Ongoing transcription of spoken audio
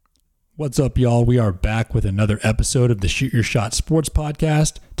What's up, y'all? We are back with another episode of the Shoot Your Shot Sports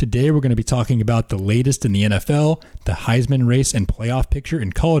Podcast. Today, we're going to be talking about the latest in the NFL, the Heisman race and playoff picture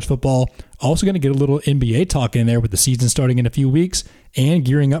in college football. Also going to get a little NBA talk in there with the season starting in a few weeks and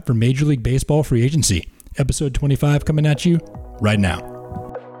gearing up for Major League Baseball free agency. Episode 25 coming at you right now.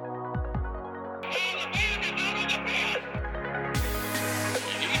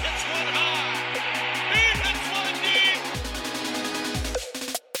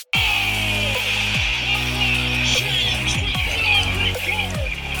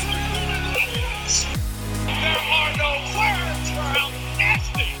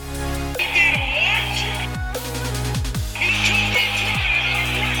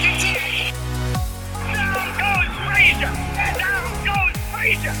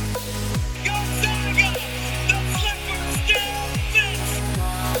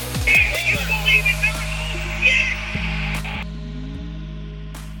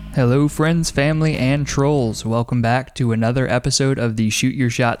 Hello friends, family, and trolls. Welcome back to another episode of the Shoot Your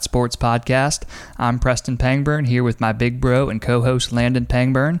Shot Sports Podcast. I'm Preston Pangburn here with my big bro and co-host Landon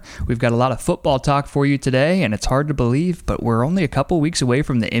Pangburn. We've got a lot of football talk for you today, and it's hard to believe, but we're only a couple weeks away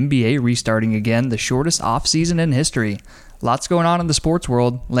from the NBA restarting again, the shortest offseason in history. Lots going on in the sports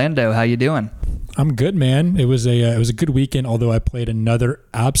world. Lando, how you doing? I'm good, man. It was a good weekend, although I played another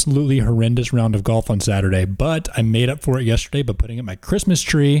absolutely horrendous round of golf on Saturday. But I made up for it yesterday by putting up my Christmas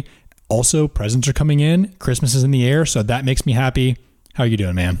tree. Also, presents are coming in. Christmas is in the air, so that makes me happy. How are you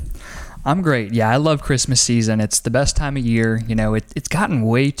doing, man? I'm great. Yeah, I love Christmas season. It's the best time of year. You know, it's gotten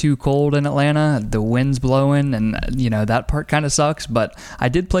way too cold in Atlanta. The wind's blowing and, you know, that part kind of sucks. But I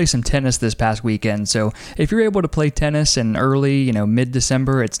did play some tennis this past weekend. So if you're able to play tennis in early, you know,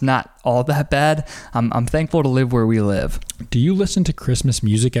 mid-December, it's not all that bad. I'm thankful to live where we live. Do you listen to Christmas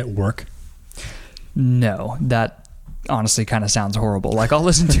music at work? No, that honestly kind of sounds horrible. Like, I'll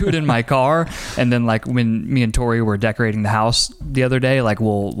listen to it in my car, and then like when me and Tori were decorating the house the other day, like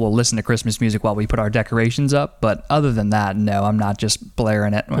we'll listen to Christmas music while we put our decorations up. But other than that, no, I'm not just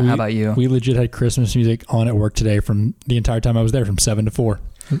blaring it. How about you? We legit had Christmas music on at work today from the entire time I was there, from 7 to 4.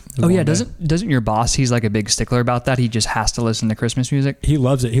 Oh yeah, doesn't your boss, he's like a big stickler about that? He just has to listen to Christmas music? He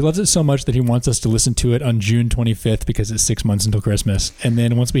loves it. He loves it so much that he wants us to listen to it on June 25th because it's 6 months until Christmas. And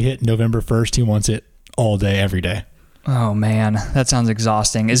then once we hit November 1st, he wants it all day, every day. Oh man, that sounds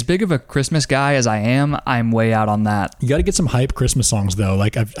exhausting. As big of a Christmas guy as I am, I'm way out on that. You got to get some hype Christmas songs though.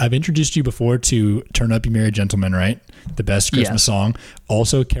 Like I've introduced you before to Turn Up You Merry Gentlemen, right? The best Christmas song.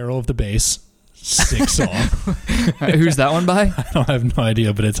 Also Carol of the Bass. Sick song. Who's that one by? I have no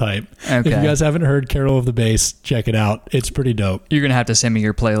idea, but it's hype. Okay. If you guys haven't heard Carol of the Bass, check it out. It's pretty dope. You're going to have to send me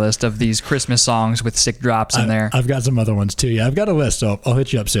your playlist of these Christmas songs with sick drops in there. I've got some other ones too. Yeah, I've got a list, so I'll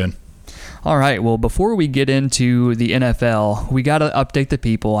hit you up soon. All right, well, before we get into the NFL, we got to update the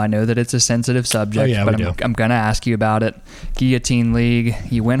people. I know that it's a sensitive subject, but I'm going to ask you about it. Guillotine League,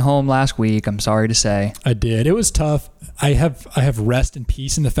 you went home last week, I'm sorry to say. I did. It was tough. I have rest and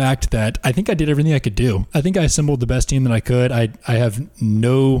peace in the fact that I think I did everything I could do. I think I assembled the best team that I could. I have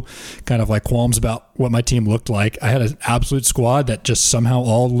no kind of like qualms about what my team looked like. I had an absolute squad that just somehow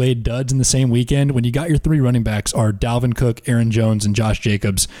all laid duds in the same weekend. When you got your three running backs are Dalvin Cook, Aaron Jones, and Josh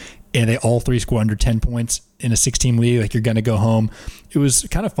Jacobs, and they all three score under 10 points in a 6-team league, like you're going to go home. It was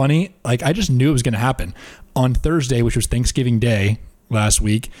kind of funny. Like I just knew it was going to happen. On Thursday, which was Thanksgiving Day last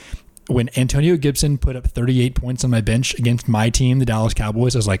week, when Antonio Gibson put up 38 points on my bench against my team, the Dallas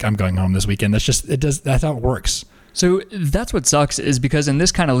Cowboys, I was like, I'm going home this weekend. That's how it works. So that's what sucks, is because in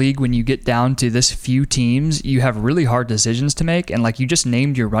this kind of league, when you get down to this few teams, you have really hard decisions to make. And like you just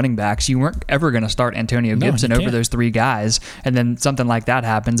named your running backs, you weren't ever going to start Antonio Gibson over those three guys. And then something like that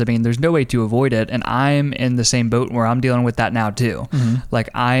happens. I mean, there's no way to avoid it. And I'm in the same boat where I'm dealing with that now too. Mm-hmm. Like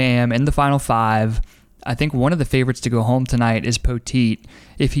I am in the final five. I think one of the favorites to go home tonight is Poteet.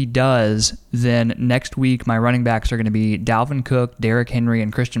 If he does, then next week my running backs are going to be Dalvin Cook, Derrick Henry,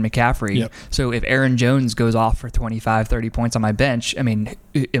 and Christian McCaffrey. Yep. So if Aaron Jones goes off for 25, 30 points on my bench, I mean,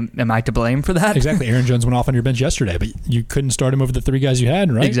 am I to blame for that? Exactly. Aaron Jones went off on your bench yesterday, but you couldn't start him over the three guys you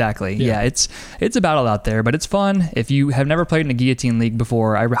had, right? Exactly. Yeah, it's a battle out there, but it's fun. If you have never played in a guillotine league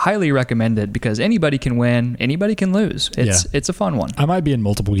before, I highly recommend it because anybody can win, anybody can lose. It's a fun one. I might be in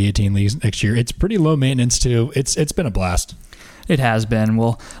multiple guillotine leagues next year. It's pretty low maintenance too. It's been a blast. It has been.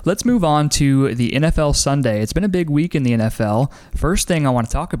 Well, let's move on to the NFL Sunday. It's been a big week in the NFL. First thing I want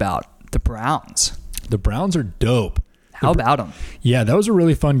to talk about, the Browns. The Browns are dope. How about them? Yeah, that was a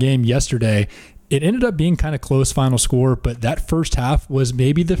really fun game yesterday. It ended up being kind of close final score, but that first half was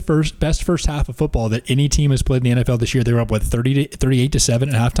maybe the best first half of football that any team has played in the NFL this year. They were up, 38-7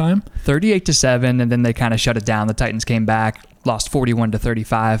 at halftime? 38-7, and then they kind of shut it down. The Titans came back. lost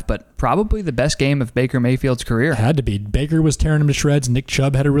 41-35, but probably the best game of Baker Mayfield's career. It had to be. Baker was tearing him to shreds. Nick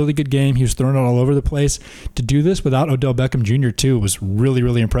Chubb had a really good game. He was throwing it all over the place. To do this without Odell Beckham Jr. too was really,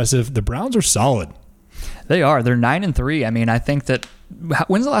 really impressive. The Browns are solid. They are. They're 9-3. I mean, I think that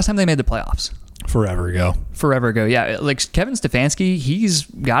when's the last time they made the playoffs? Forever ago. Yeah. Like Kevin Stefanski, he's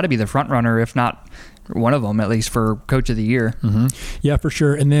got to be the front runner, if not one of them, at least, for Coach of the Year. Mm-hmm. Yeah, for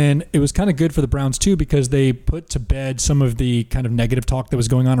sure. And then it was kind of good for the Browns too, because they put to bed some of the kind of negative talk that was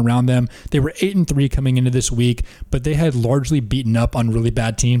going on around them. They were 8-3 coming into this week, but they had largely beaten up on really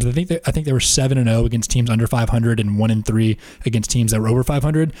bad teams. I think they were 7-0 against teams under 500 and 1-3 against teams that were over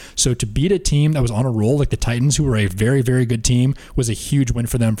 500. So to beat a team that was on a roll like the Titans, who were a very, very good team, was a huge win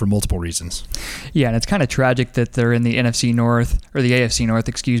for them for multiple reasons. Yeah, and it's kind of tragic that they're in the NFC North, or the AFC North,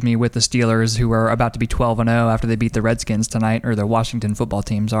 with the Steelers, who are about to be 12-0 after they beat the Redskins tonight, or the Washington football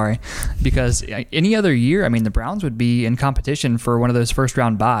team, because any other year, I mean, the Browns would be in competition for one of those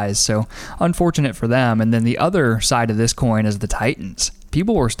first-round buys, so unfortunate for them. And then the other side of this coin is the Titans.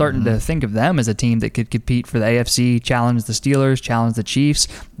 People were starting to think of them as a team that could compete for the AFC, challenge the Steelers, challenge the Chiefs.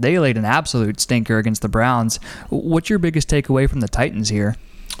 They laid an absolute stinker against the Browns. What's your biggest takeaway from the Titans here?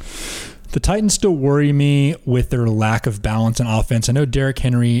 The Titans still worry me with their lack of balance in offense. I know Derrick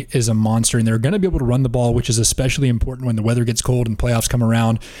Henry is a monster, and they're going to be able to run the ball, which is especially important when the weather gets cold and playoffs come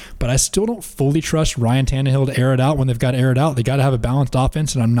around. But I still don't fully trust Ryan Tannehill to air it out when they've got to air it out. They got to have a balanced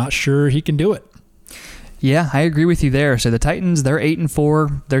offense, and I'm not sure he can do it. Yeah, I agree with you there. So the Titans, they're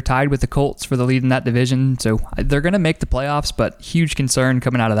 8-4. They're tied with the Colts for the lead in that division. So they're going to make the playoffs, but huge concern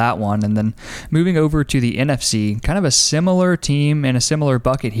coming out of that one. And then moving over to the NFC, kind of a similar team in a similar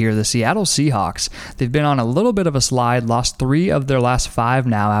bucket here, the Seattle Seahawks. They've been on a little bit of a slide, lost 3 of their last 5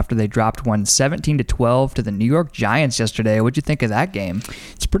 now after they dropped one 17-12 to the New York Giants yesterday. What'd you think of that game?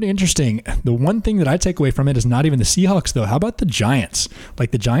 It's pretty interesting. The one thing that I take away from it is not even the Seahawks, though. How about the Giants? Like,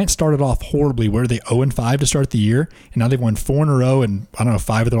 the Giants started off horribly. Where are they, 0-5 to start the year? And now they've won 4 in a row, and I don't know,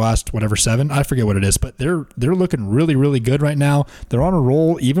 5 of their last, 7. I forget what it is, but they're looking really, really good right now. They're on a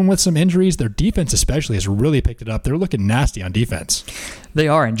roll, even with some injuries. Their defense especially has really picked it up. They're looking nasty on defense. They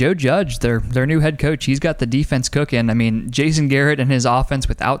are, and Joe Judge, their new head coach, he's got the defense cooking. I mean, Jason Garrett and his offense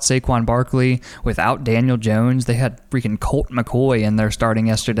without Saquon Barkley, without Daniel Jones, they had freaking Colt McCoy in there starting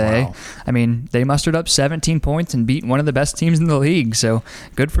yesterday. Wow. I mean, they mustered up 17 points and beat one of the best teams in the league, so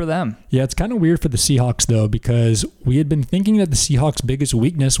good for them. Yeah, it's kind of weird for the Seahawks, though, because we had been thinking that the Seahawks' biggest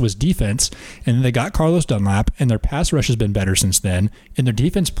weakness was defense, and then they got Carlos Dunlap, and their pass rush has been better since then, and their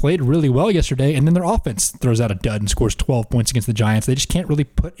defense played really well yesterday, and then their offense throws out a dud and scores 12 points against the Giants. They just can't really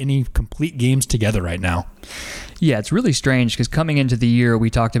put any complete games together right now. Yeah, it's really strange because coming into the year, we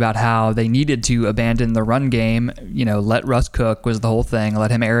talked about how they needed to abandon the run game. Let Russ cook was the whole thing,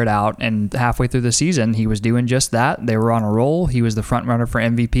 let him air it out. And halfway through the season, he was doing just that. They were on a roll. He was the front runner for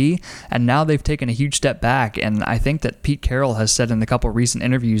MVP. And now they've taken a huge step back. And I think that Pete Carroll has said in a couple of recent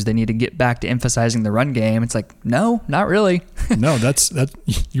interviews they need to get back to emphasizing the run game. It's like, no, not really. No, that's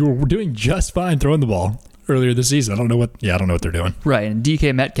you were doing just fine throwing the ball earlier this season. I don't know what they're doing. Right, and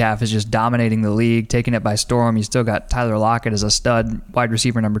DK Metcalf is just dominating the league, taking it by storm. You still got Tyler Lockett as a stud wide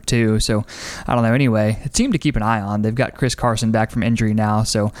receiver number 2. So I don't know. Anyway, a team to keep an eye on. They've got Chris Carson back from injury now,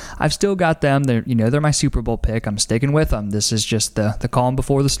 so I've still got them. They're my Super Bowl pick. I'm sticking with them. This is just the calm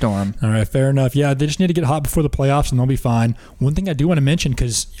before the storm. All right, fair enough. Yeah, they just need to get hot before the playoffs, and they'll be fine. One thing I do want to mention,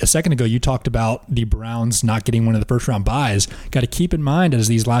 because a second ago you talked about the Browns not getting one of the first-round buys. Got to keep in mind as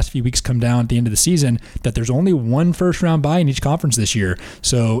these last few weeks come down at the end of the season that there's only one first-round bye in each conference this year.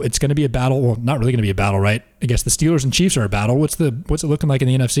 So it's going to be a battle. Well, not really going to be a battle, right? I guess the Steelers and Chiefs are a battle. What's it looking like in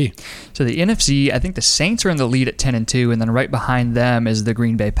the NFC? So the NFC, I think the Saints are in the lead at 10-2, and then right behind them is the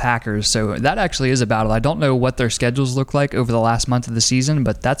Green Bay Packers. So that actually is a battle. I don't know what their schedules look like over the last month of the season,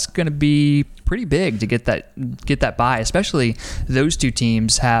 but that's going to be pretty big to get that bye. Especially those two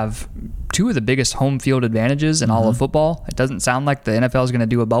teams have 2 of the biggest home field advantages in all of football. It doesn't sound like the NFL is going to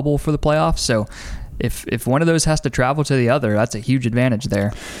do a bubble for the playoffs. So if one of those has to travel to the other, that's a huge advantage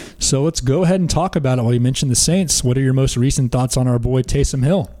there. So let's go ahead and talk about it. While you mentioned the Saints, what are your most recent thoughts on our boy Taysom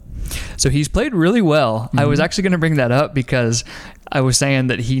Hill? So he's played really well. I was actually going to bring that up because I was saying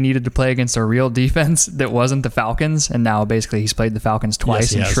that he needed to play against a real defense that wasn't the Falcons, and now basically he's played the Falcons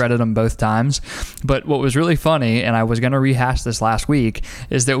twice and shredded them both times. But what was really funny, and I was going to rehash this last week,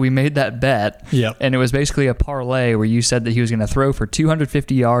 is that we made that bet, and it was basically a parlay where you said that he was going to throw for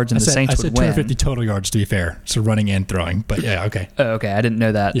 250 yards and the Saints would win. I said 250 total yards, to be fair, so running and throwing. But yeah, okay. Oh, okay, I didn't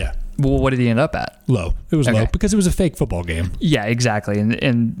know that. Yeah. Well, what did he end up at? low. It was low because it was a fake football game. Yeah, exactly.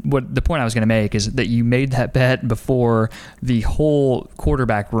 And what the point I was going to make is that you made that bet before the whole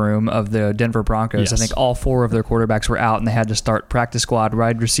quarterback room of the Denver Broncos. Yes. I think all 4 of their quarterbacks were out, and they had to start practice squad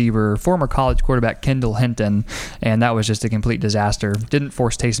wide receiver, former college quarterback Kendall Hinton, and that was just a complete disaster. Didn't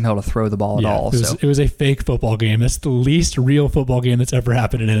force Taysom Hill to throw the ball at all. It was a fake football game. That's the least real football game that's ever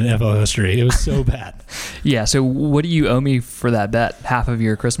happened in NFL history. It was so bad. Yeah, so what do you owe me for that bet? Half of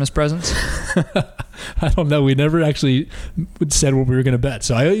your Christmas presents? I don't know. We never actually said what we were going to bet,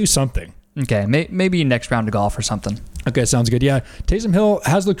 so I owe you something. Okay, maybe next round of golf or something. Okay, sounds good. Yeah, Taysom Hill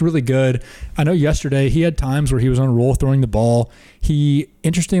has looked really good. I know yesterday he had times where he was on a roll throwing the ball. He,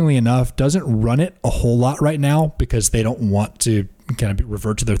 interestingly enough, doesn't run it a whole lot right now because they don't want to kind of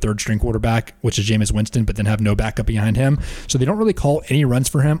revert to their third string quarterback, which is Jameis Winston, but then have no backup behind him. So they don't really call any runs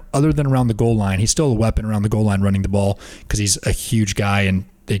for him other than around the goal line. He's still a weapon around the goal line running the ball because he's a huge guy and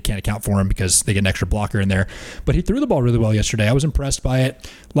they can't account for him because they get an extra blocker in there. But he threw the ball really well yesterday. I was impressed by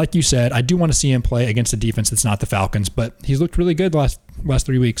it. Like you said, I do want to see him play against a defense that's not the Falcons, but he's looked really good the last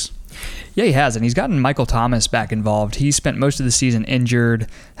 3 weeks. Yeah, he has, and he's gotten Michael Thomas back involved. He spent most of the season injured,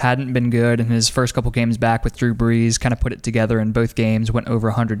 hadn't been good in his first couple games back with Drew Brees, kind of put it together in both games, went over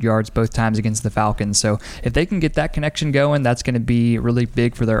 100 yards both times against the Falcons. So if they can get that connection going, that's going to be really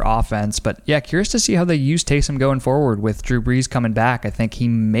big for their offense. But yeah, curious to see how they use Taysom going forward with Drew Brees coming back. I think he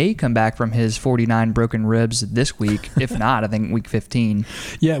may come back from his 49 broken ribs this week. If not, I think week 15.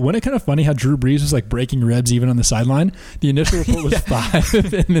 Yeah, wasn't it kind of funny how Drew Brees was like breaking ribs even on the sideline? The initial report was 5,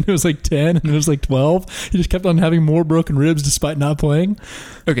 and then it was like 10, and then it was like 12. He just kept on having more broken ribs despite not playing.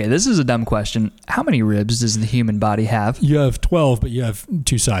 Okay, this is a dumb question. How many ribs does the human body have? You have 12, but you have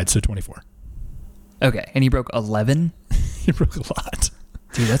 2 sides, so 24. Okay, and he broke 11? He broke a lot.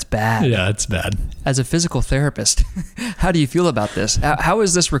 Dude, that's bad. Yeah, it's bad. As a physical therapist, how do you feel about this? How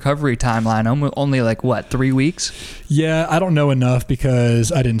is this recovery timeline? Only like, what, 3 weeks? Yeah, I don't know enough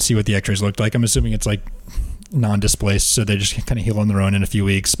because I didn't see what the x-rays looked like. I'm assuming it's like non-displaced, so they just kind of heal on their own in a few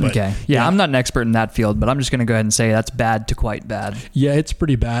weeks. But okay. Yeah, I'm not an expert in that field, but I'm just going to go ahead and say that's bad to quite bad. Yeah, it's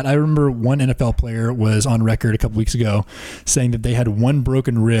pretty bad. I remember one NFL player was on record a couple weeks ago saying that they had 1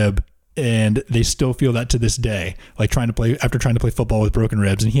 broken rib and they still feel that to this day, like trying to play football with broken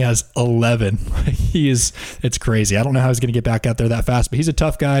ribs, and he has 11. It's crazy. I don't know how he's going to get back out there that fast, but he's a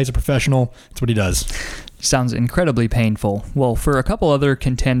tough guy. He's a professional. That's what he does. Sounds incredibly painful. Well, for a couple other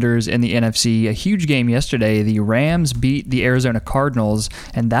contenders in the NFC, a huge game yesterday, the Rams beat the Arizona Cardinals,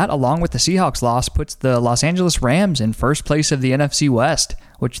 and that, along with the Seahawks loss, puts the Los Angeles Rams in first place of the NFC West.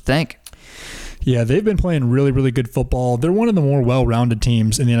 What you think? Yeah, they've been playing really, really good football. They're one of the more well-rounded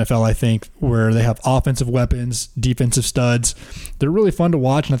teams in the NFL, I think, where they have offensive weapons, defensive studs. They're really fun to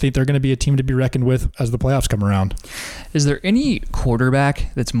watch, and I think they're going to be a team to be reckoned with as the playoffs come around. Is there any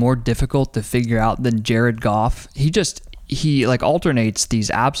quarterback that's more difficult to figure out than Jared Goff? He like alternates these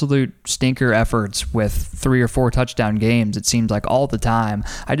absolute stinker efforts with 3 or 4 touchdown games, it seems like, all the time.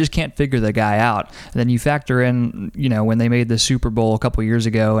 I just can't figure the guy out. And then you factor in, when they made the Super Bowl a couple years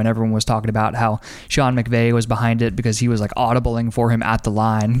ago and everyone was talking about how Sean McVay was behind it because he was like audibling for him at the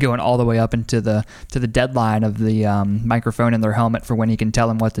line, going all the way up into the deadline of the microphone in their helmet for when he can tell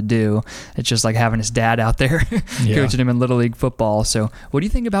him what to do. It's just like having his dad out there coaching him in Little League football. So what do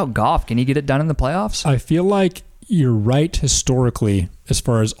you think about Goff? Can he get it done in the playoffs? I feel like you're right historically as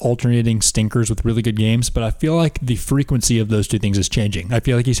far as alternating stinkers with really good games, but I feel like the frequency of those two things is changing. I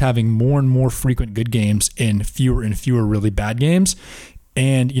feel like he's having more and more frequent good games and fewer really bad games.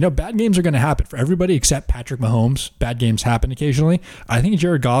 And, bad games are going to happen for everybody except Patrick Mahomes. Bad games happen occasionally. I think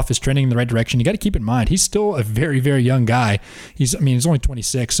Jared Goff is trending in the right direction. You got to keep in mind, he's still a very, very young guy. He's only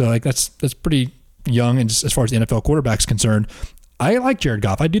 26, so like that's pretty young and as far as the NFL quarterback's concerned. I like Jared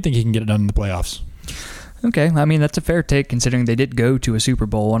Goff. I do think he can get it done in the playoffs. Okay, I mean, that's a fair take considering they did go to a Super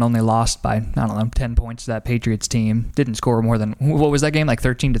Bowl and only lost by, 10 points to that Patriots team. Didn't score more than, what was that game, like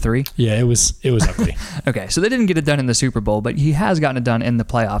 13-3? Yeah, it was ugly. Okay, so they didn't get it done in the Super Bowl, but he has gotten it done in the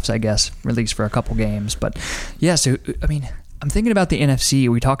playoffs, I guess, at least for a couple games. But yeah, so, I mean, I'm thinking about the NFC.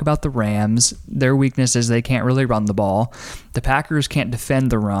 We talk about the Rams. Their weakness is they can't really run the ball. The Packers can't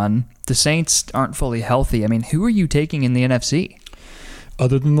defend the run. The Saints aren't fully healthy. I mean, who are you taking in the NFC?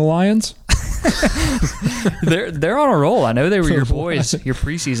 Other than the Lions? They're on a roll. I know they were your boys, your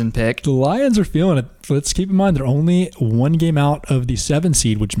preseason pick. The Lions are feeling it. Let's keep in mind they're only 1 game out of the 7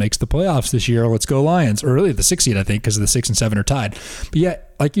 seed, which makes the playoffs this year. Let's go Lions. Or really the 6 seed, I think, because the 6 and 7 are tied. But yeah,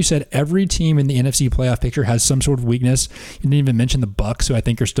 like you said, every team in the NFC playoff picture has some sort of weakness. You didn't even mention the Bucs, who I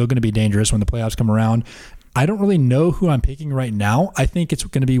think are still going to be dangerous when the playoffs come around. I don't really know who I'm picking right now. I think it's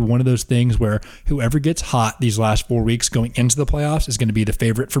going to be one of those things where whoever gets hot these last 4 weeks going into the playoffs is going to be the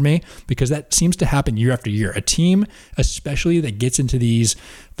favorite for me, because that seems to happen year after year. A team, especially that gets into these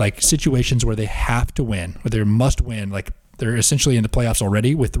like situations where they have to win, where they must win, like they're essentially in the playoffs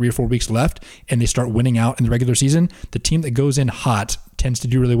already with 3 or 4 weeks left, and they start winning out in the regular season. The team that goes in hot tends to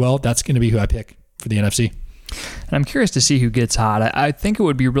do really well. That's going to be who I pick for the NFC. And I'm curious to see who gets hot. I think it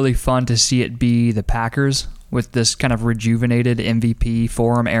would be really fun to see it be the Packers with this kind of rejuvenated MVP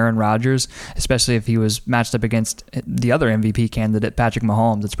for him, Aaron Rodgers, especially if he was matched up against the other MVP candidate, Patrick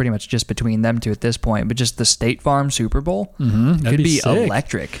Mahomes. It's pretty much just between them two at this point. But just the State Farm Super Bowl could be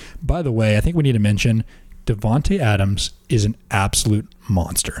electric. By the way, I think we need to mention Davante Adams is an absolute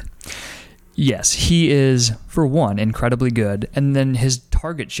monster. Yes, he is, for one, incredibly good, and then his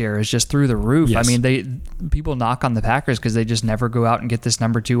target share is just through the roof. Yes. I mean, people knock on the Packers because they just never go out and get this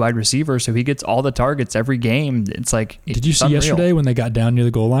number 2 wide receiver, so he gets all the targets every game. It's like, did you see unreal. yesterday when they got down near the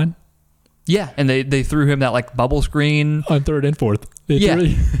goal line? Yeah, and they threw him that like bubble screen on 3rd and 4th.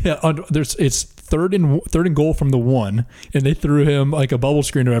 It's third and goal from the 1, and they threw him like a bubble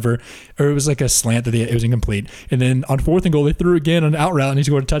screen or whatever, or it was like a slant that it was incomplete. And then on 4th and goal, they threw again on an out route, and he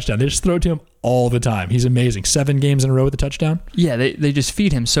scored a touchdown. They just throw it to him all the time. He's amazing. 7 games in a row with a touchdown. Yeah, they just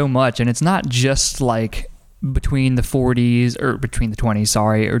feed him so much, and it's not just like between the 40s or between the 20s,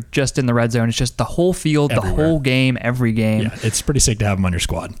 sorry, or just in the red zone. It's just the whole field, everywhere. The whole game, every game. Yeah, it's pretty sick to have him on your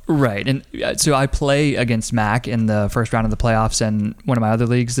squad. Right. And so I play against Mac in the first round of the playoffs in one of my other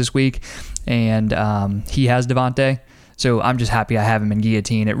leagues this week, and he has Davante. So I'm just happy I have him in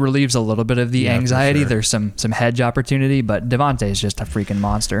guillotine. It relieves a little bit of the anxiety. Sure. There's some hedge opportunity, but Davante is just a freaking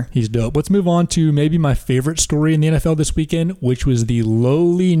monster. He's dope. Let's move on to maybe my favorite story in the NFL this weekend, which was the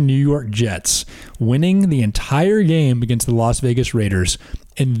lowly New York Jets winning the entire game against the Las Vegas Raiders.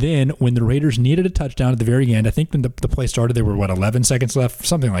 And then when the Raiders needed a touchdown at the very end, I think when the play started, there were, 11 seconds left?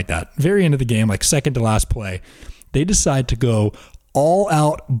 Something like that. Very end of the game, like second to last play. They decide to go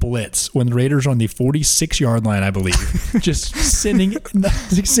all-out blitz when the Raiders are on the 46-yard line, I believe, just sending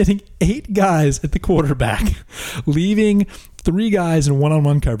 8 guys at the quarterback, leaving 3 guys in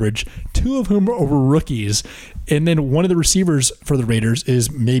one-on-one coverage, 2 of whom are rookies. And then one of the receivers for the Raiders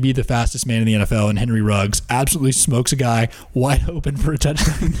is maybe the fastest man in the NFL, and Henry Ruggs absolutely smokes a guy wide open for a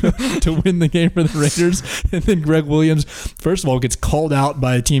touchdown to win the game for the Raiders. And then Greg Williams, first of all, gets called out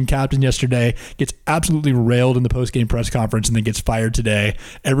by a team captain yesterday, gets absolutely railed in the post-game press conference, and then gets fired today.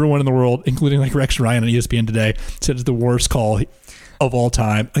 Everyone in the world, including like Rex Ryan on ESPN today, said it's the worst call of all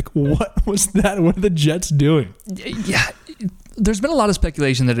time. Like, what was that? What are the Jets doing? Yeah. There's been a lot of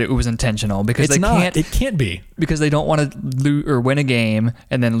speculation that it was intentional because It can't be, because they don't want to lose or win a game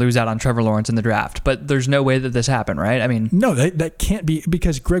and then lose out on Trevor Lawrence in the draft. But there's no way that this happened, right? I mean, no, that can't be,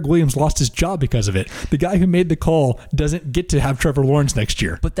 because Greg Williams lost his job because of it. The guy who made the call doesn't get to have Trevor Lawrence next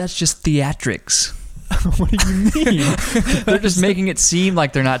year. But that's just theatrics. What do you mean? They're just making it seem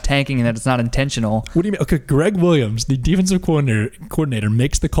like they're not tanking and that it's not intentional. What do you mean? Okay, Greg Williams, the defensive coordinator,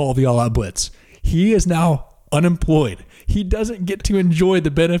 makes the call of the all-out blitz. He is now unemployed. He doesn't get to enjoy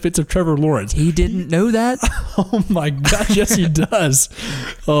the benefits of Trevor Lawrence. He didn't know that? Oh my gosh, yes he does.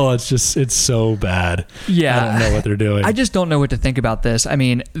 Oh, it's so bad. Yeah. I don't know what they're doing. I just don't know what to think about this. I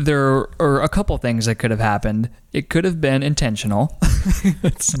mean, there are a couple things that could have happened. It could have been intentional.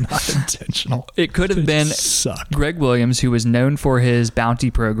 It's not intentional. It could have been Greg Williams, who was known for his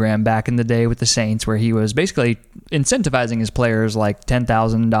bounty program back in the day with the Saints, where he was basically incentivizing his players like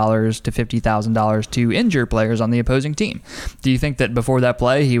 $10,000 to $50,000 to injure players on the opposing team. Do you think that before that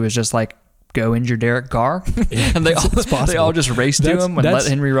play, he was just like, go injure Derek Carr? And they all just raced to him and let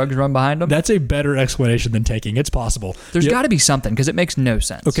Henry Ruggs run behind him? That's a better explanation than taking. It's possible. There's got to be something, because it makes no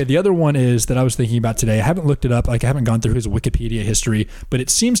sense. Okay, the other one is that I was thinking about today. I haven't looked it up. Like, I haven't gone through his Wikipedia history, but it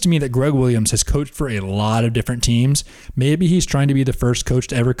seems to me that Greg Williams has coached for a lot of different teams. Maybe he's trying to be the first coach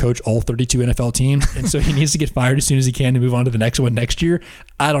to ever coach all 32 NFL teams, and so he needs to get fired as soon as he can to move on to the next one next year.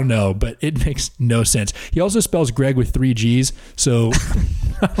 I don't know, but it makes no sense. He also spells Greg with 3 G's, so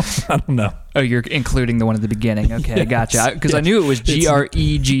I don't know. Oh, you're including the one at the beginning. Okay, yes, gotcha. Because I knew it was Gregg.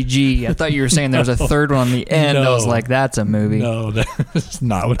 I thought you were saying there was a third one on the end. No, I was like, that's a movie. No, that's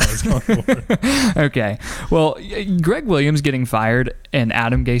not what I was going for. Okay. Well, Greg Williams getting fired and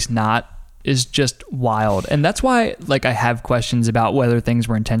Adam Gase not is just wild. And that's why, like, I have questions about whether things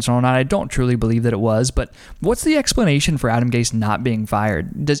were intentional or not. I don't truly believe that it was, but what's the explanation for Adam Gase not being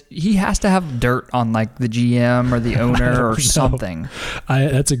fired? Does he has to have dirt on like the GM or the owner or something?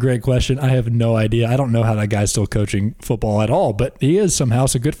 That's a great question. I have no idea. I don't know how that guy's still coaching football at all, but he is somehow,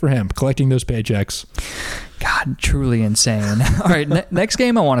 so good for him, collecting those paychecks. God, truly insane. All right, next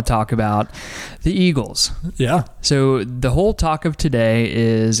game I want to talk about, the Eagles. Yeah. So the whole talk of today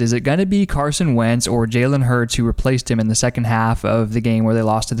is it going to be Carson Wentz or Jalen Hurts who replaced him in the second half of the game where they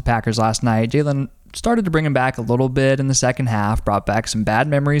lost to the Packers last night? Jalen started to bring him back a little bit in the second half, brought back some bad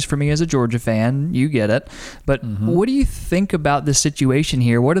memories for me as a Georgia fan. You get it. But what do you think about this situation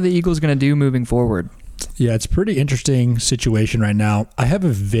here? What are the Eagles going to do moving forward? Yeah, it's a pretty interesting situation right now. I have a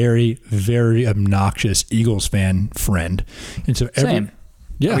very, very obnoxious Eagles fan friend. And so Same.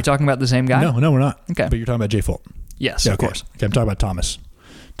 Yeah. Are we talking about the same guy? No, we're not. Okay. But you're talking about Jay Fulton. Yes, yeah, of course. Okay, I'm talking about Thomas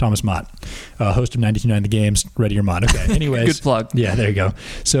Mott, host of 92.9 The Games, Ready or Mott. Okay, anyways. Good plug. Yeah, there you go.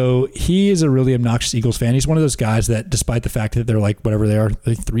 So he is a really obnoxious Eagles fan. He's one of those guys that, despite the fact that they're like whatever they are,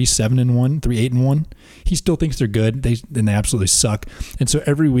 3-7-1, 3-8-1, he still thinks they're good. They absolutely suck. And so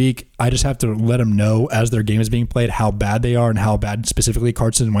every week, I just have to let him know as their game is being played how bad they are and how bad specifically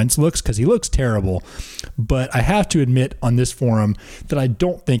Carson Wentz looks, because he looks terrible. But I have to admit on this forum that I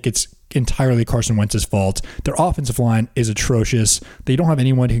don't think it's entirely Carson Wentz's fault. Their offensive line is atrocious. They don't have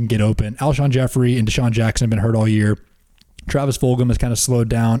anyone who can get open. Alshon Jeffrey and Deshaun Jackson have been hurt all year. Travis Fulgham has kind of slowed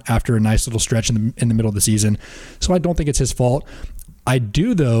down after a nice little stretch in the middle of the season. So I don't think it's his fault. I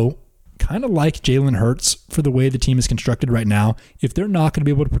do, though, kind of like Jalen Hurts for the way the team is constructed right now. If they're not going to be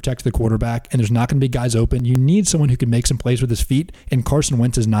able to protect the quarterback and there's not going to be guys open, you need someone who can make some plays with his feet, and Carson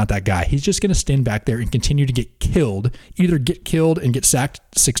Wentz is not that guy. He's just going to stand back there and continue to get killed, either get killed and get sacked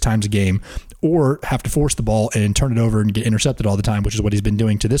 6 times a game, or have to force the ball and turn it over and get intercepted all the time, which is what he's been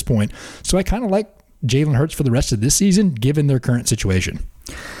doing to this point. So I kind of like Jalen Hurts for the rest of this season, given their current situation.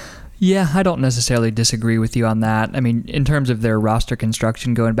 Yeah, I don't necessarily disagree with you on that. I mean, in terms of their roster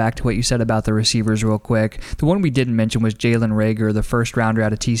construction, going back to what you said about the receivers real quick, the one we didn't mention was Jalen Reagor, the first rounder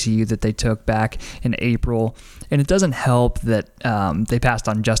out of TCU that they took back in April. And it doesn't help that they passed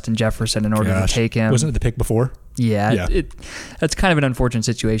on Justin Jefferson in order to take him. Wasn't it the pick before? Yeah. That's kind of an unfortunate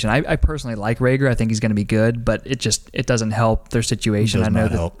situation. I personally like Reagor. I think he's going to be good, but it doesn't help their situation. I know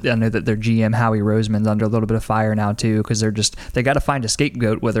that their GM Howie Roseman's under a little bit of fire now too, because they got to find a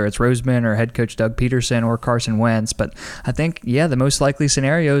scapegoat, whether it's Roseman or head coach Doug Peterson or Carson Wentz. But I think the most likely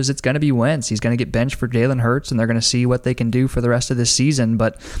scenario is it's going to be Wentz. He's going to get benched for Jalen Hurts, and they're going to see what they can do for the rest of this season.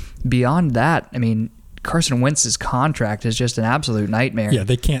 But beyond that, I mean, Carson Wentz's contract is just an absolute nightmare. Yeah,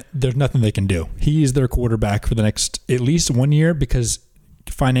 they can't. There's nothing they can do. He is their quarterback for the next at least 1 year, because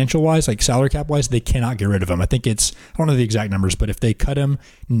financial wise, like salary cap wise, they cannot get rid of him. I think I don't know the exact numbers, but if they cut him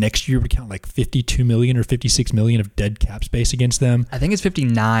next year, we count like 52 million or 56 million of dead cap space against them. I think it's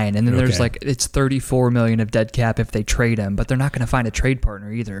 59, and then there's it's 34 million of dead cap if they trade him, but they're not going to find a trade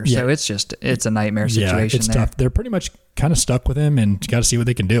partner either. Yeah. So it's a nightmare situation. It's tough. They're pretty much kind of stuck with him, and you got to see what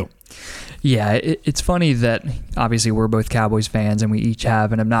they can do. Yeah, it's funny that obviously we're both Cowboys fans and we each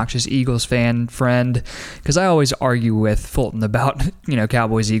have an obnoxious Eagles fan friend, because I always argue with Fulton about,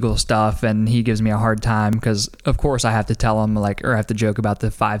 Cowboys-Eagles stuff, and he gives me a hard time because, of course, I have to tell him, or I have to joke about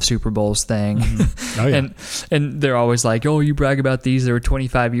the 5 Super Bowls thing. Mm-hmm. Oh, yeah. and they're always like, oh, you brag about these, they were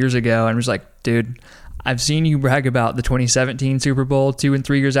 25 years ago. And I'm just like, dude, I've seen you brag about the 2017 Super Bowl 2 and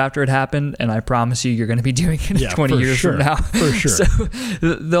 3 years after it happened, and I promise you're going to be doing it 20 years from now. For sure. So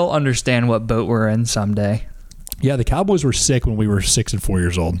they'll understand what boat we're in someday. Yeah, the Cowboys were sick when we were 6 and 4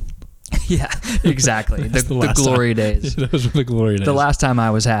 years old. Yeah, exactly. the glory days. Those were the glory days. The last time I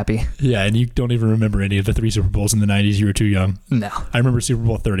was happy. Yeah, and you don't even remember any of the 3 Super Bowls in the 90s. You were too young. No. I remember Super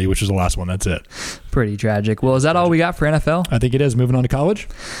Bowl 30, which was the last one. That's it. Pretty tragic. Well, is that all we got for NFL? I think it is. Moving on to college?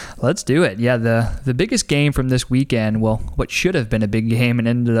 Let's do it. Yeah, the biggest game from this weekend, well, what should have been a big game and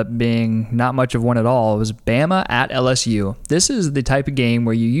ended up being not much of one at all, was Bama at LSU. This is the type of game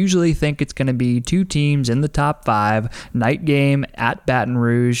where you usually think it's going to be 2 teams in the top 5, night game at Baton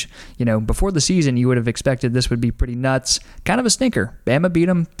Rouge. Before the season, you would have expected this would be pretty nuts. Kind of a stinker. Bama beat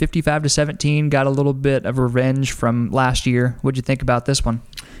them 55-17, got a little bit of revenge from last year. What'd you think about this one?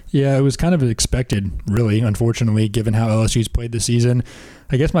 Yeah, it was kind of expected, really, unfortunately, given how LSU's played this season.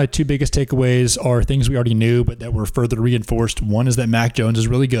 I guess my 2 biggest takeaways are things we already knew, but that were further reinforced. One is that Mac Jones is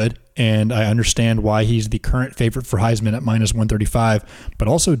really good, and I understand why he's the current favorite for Heisman at -135, but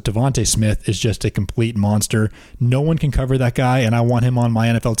also Devontae Smith is just a complete monster. No one can cover that guy, and I want him on my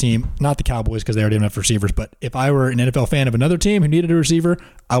NFL team. Not the Cowboys, because they already have enough receivers, but if I were an NFL fan of another team who needed a receiver,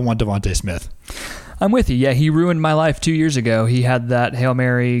 I want Devontae Smith. I'm with you. Yeah, he ruined my life 2 years ago. He had that Hail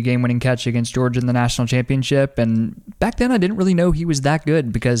Mary game-winning catch against Georgia in the national championship, and back then I didn't really know he was that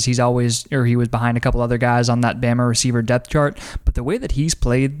good because he was behind a couple other guys on that Bama receiver depth chart, but the way that he's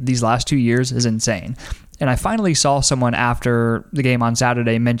played these last 2 years is insane. And I finally saw someone after the game on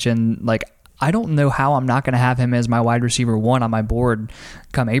Saturday mention, I don't know how I'm not going to have him as my wide receiver 1 on my board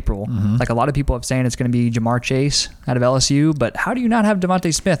come April. Like a lot of people have saying it's going to be Jamar Chase out of LSU, but how do you not have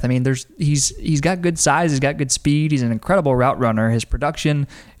Devontae Smith? I mean, he's got good size, he's got good speed, he's an incredible route runner. His production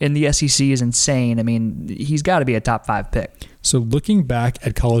in the SEC is insane. I mean, he's got to be a top 5 pick. So looking back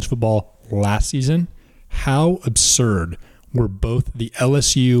at college football last season, how absurd were both the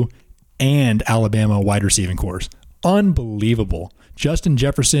LSU and Alabama wide receiving cores? Unbelievable. Justin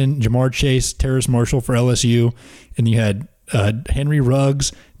Jefferson, Jamar Chase, Terrace Marshall for LSU, and you had Henry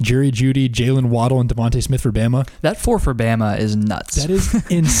Ruggs, Jerry Jeudy, Jalen Waddle, and Devontae Smith for Bama. That 4 for Bama is nuts. That is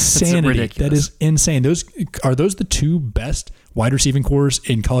insanity. That is insane. Those the 2 best wide receiving cores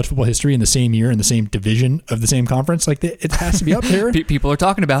in college football history in the same year in the same division of the same conference? Like it has to be up there. People are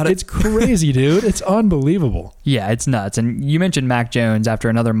talking about it. It's crazy, dude. It's unbelievable. Yeah, it's nuts. And you mentioned Mac Jones after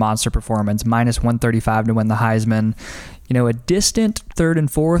another monster performance, minus 135 to win the Heisman. You know, a distant 3rd and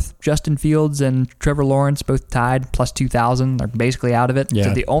 4th, Justin Fields and Trevor Lawrence both tied plus 2,000. They're basically out of it. Yeah.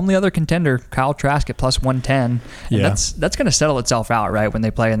 So the only other contender, Kyle Trask at plus 110. And that's going to settle itself out, right, when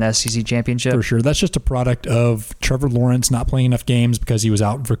they play in the SEC championship? For sure. That's just a product of Trevor Lawrence not playing enough games because he was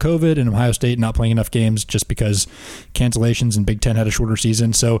out for COVID, and Ohio State not playing enough games just because cancellations and Big Ten had a shorter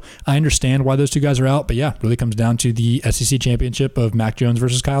season. So I understand why those 2 guys are out, but yeah, it really comes down to the SEC championship of Mac Jones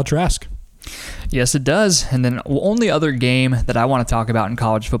versus Kyle Trask. Yes, it does. And then only other game that I want to talk about in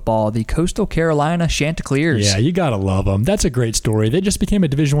college football, the Coastal Carolina Chanticleers. Yeah, you got to love them. That's a great story. They just became a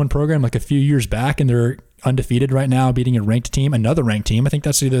Division I program like a few years back, and they're undefeated right now, beating a ranked team, another ranked team. I think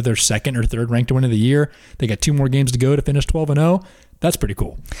that's either their 2nd or 3rd ranked win of the year. They got 2 more games to go to finish 12-0. That's pretty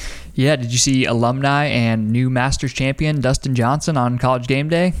cool. Yeah, did you see alumni and new Masters champion Dustin Johnson on College Game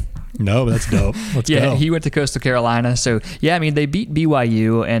Day? No, but that's dope. Let's go. Yeah, he went to Coastal Carolina. So, yeah, I mean, they beat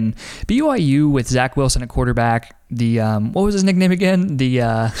BYU, and BYU with Zach Wilson at quarterback, the, what was his nickname again?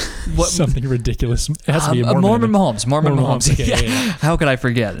 Something ridiculous. It has to be Mormon Mahomes. Mormon Mahomes. Okay, yeah. How could I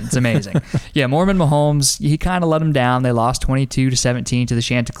forget? It's amazing. Yeah, Mormon Mahomes, he kind of let them down. They lost 22-17 to the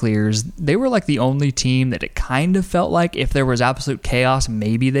Chanticleers. They were like the only team that it kind of felt like if there was absolute chaos,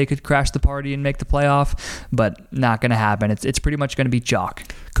 maybe they could crash the party and make the playoff, but not going to happen. It's pretty much going to be chalk.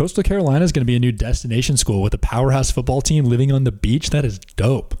 Coastal Carolina is going to be a new destination school with a powerhouse football team living on the beach. That is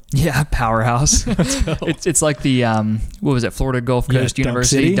dope. Yeah, powerhouse. It's like the what was it? Florida Gulf Coast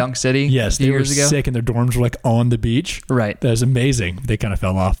University, Dunk City. Yes, they were sick, and their dorms were like on the beach. Right, that was amazing. They kind of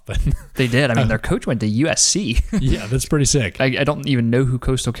fell off, but they did. I mean, their coach went to USC. Yeah, that's pretty sick. I don't even know who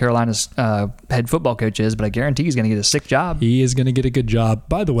Coastal Carolina's head football coach is, but I guarantee he's going to get a sick job. He is going to get a good job.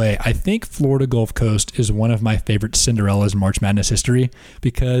 By the way, I think Florida Gulf Coast is one of my favorite Cinderellas in March Madness history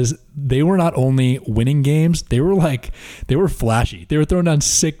because they were not only winning games, they were flashy. They were throwing down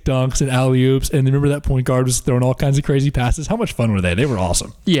sick dunks and alley-oops, and remember that point guard was throwing all kinds of crazy passes. How much fun were they? They were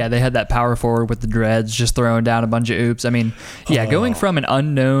awesome. Yeah, they had that power forward with the dreads just throwing down a bunch of oops. I mean, yeah, going from an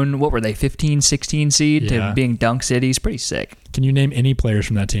unknown, what were they, 15, 16 seed to being Dunk City is pretty sick. Can you name any players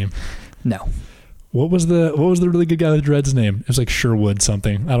from that team? No. What was the really good guy with dreads name? It was like Sherwood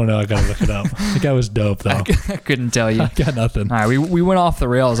something. I don't know. I gotta look it up. The guy was dope though. I couldn't tell you. I got nothing. All right, we went off the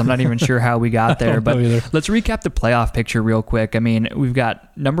rails. I'm not even sure how we got there, but let's recap the playoff picture real quick. I mean, we've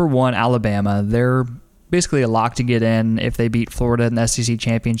got number 1 Alabama. They're basically a lock to get in if they beat Florida in the SEC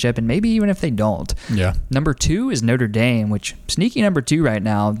championship, and maybe even if they don't. Yeah. Number 2 is Notre Dame, which sneaky number 2 right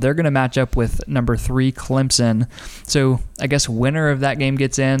now. They're going to match up with number 3 Clemson. So I guess winner of that game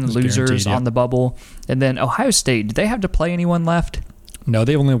gets in, it's losers on the bubble. And then Ohio State, do they have to play anyone left? No,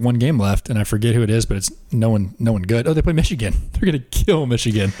 they only have 1 game left, and I forget who it is, but it's no one good. Oh, they play Michigan. They're going to kill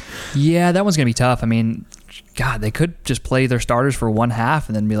Michigan. Yeah, that one's going to be tough. I mean, God, they could just play their starters for 1 half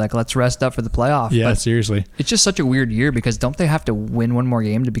and then be like, let's rest up for the playoff. Yeah, but seriously. It's just such a weird year because don't they have to win 1 more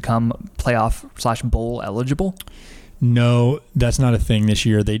game to become playoff/bowl eligible? No, that's not a thing this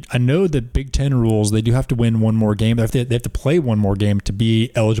year. I know the Big Ten rules, they do have to win 1 more game. They have to play 1 more game to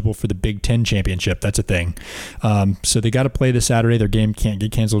be eligible for the Big Ten championship. That's a thing. So they got to play this Saturday. Their game can't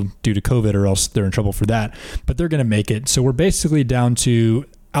get canceled due to COVID or else they're in trouble for that. But they're going to make it. So we're basically down to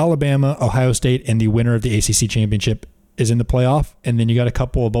Alabama, Ohio State, and the winner of the ACC championship is in the playoff. And then you got a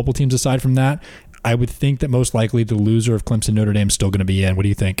couple of bubble teams aside from that. I would think that most likely the loser of Clemson Notre Dame is still going to be in. What do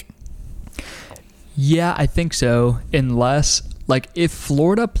you think? Yeah, I think so. Unless, if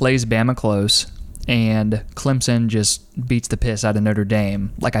Florida plays Bama close and Clemson just beats the piss out of Notre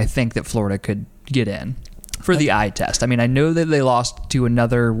Dame, I think that Florida could get in. For the eye test. I mean, I know that they lost to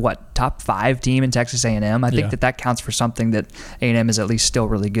another, top 5 team in Texas A&M. I think that counts for something, that A&M is at least still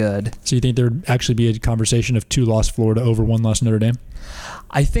really good. So you think there'd actually be a conversation of 2 lost Florida over 1 lost Notre Dame?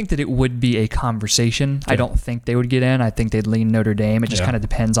 I think that it would be a conversation. Okay. I don't think they would get in. I think they'd lean Notre Dame. It just kind of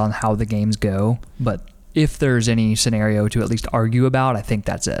depends on how the games go. But if there's any scenario to at least argue about, I think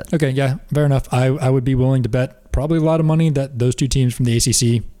that's it. Okay, yeah, fair enough. I would be willing to bet probably a lot of money that those 2 teams from the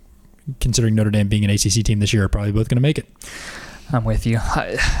ACC, considering Notre Dame being an ACC team this year, are probably both going to make it. I'm with you.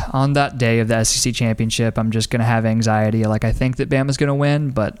 On that day of the SEC championship, I'm just going to have anxiety. Like, I think that Bama's going to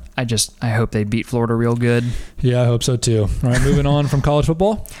win, but I hope they beat Florida real good. Yeah, I hope so too. All right, moving on from college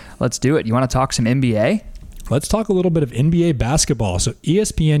football. Let's do it. You want to talk some NBA? Let's talk a little bit of NBA basketball. So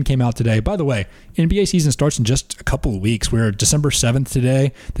ESPN came out today. By the way, NBA season starts in just a couple of weeks. We're December 7th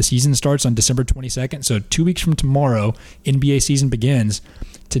today. The season starts on December 22nd. So 2 weeks from tomorrow, NBA season begins.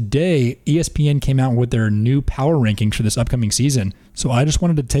 Today, ESPN came out with their new power rankings for this upcoming season. So I just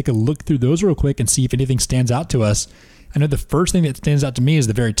wanted to take a look through those real quick and see if anything stands out to us. I know the first thing that stands out to me is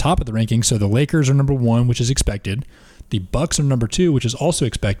the very top of the rankings. So the Lakers are number 1, which is expected. The Bucks are number 2, which is also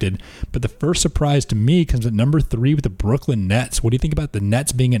expected. But the first surprise to me comes at number 3 with the Brooklyn Nets. What do you think about the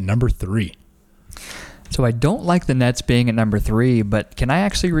Nets being at number 3? So I don't like the Nets being at number 3, but can I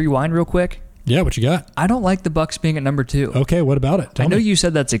actually rewind real quick? Yeah, what you got? I don't like the Bucks being at number 2. Okay, what about it? I know you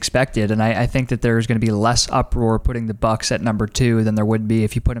said that's expected, and I think that there's going to be less uproar putting the Bucks at number 2 than there would be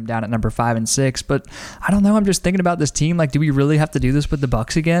if you put them down at number 5 and 6. But I don't know. I'm just thinking about this team. Like, do we really have to do this with the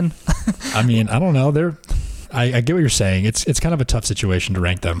Bucks again? I mean, I don't know. I get what you're saying. It's kind of a tough situation to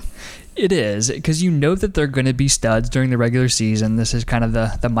rank them. It is, because you know that they're going to be studs during the regular season. This is kind of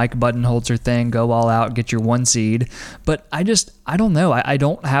the Mike Budenholzer thing, go all out, get your 1 seed. But I don't know. I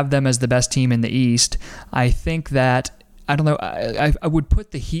don't have them as the best team in the East. I think that, I don't know, I would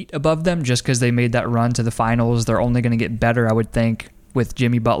put the Heat above them just because they made that run to the finals. They're only going to get better, I would think, with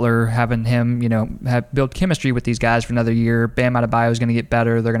Jimmy Butler, having him, build chemistry with these guys for another year. Bam Adebayo is going to get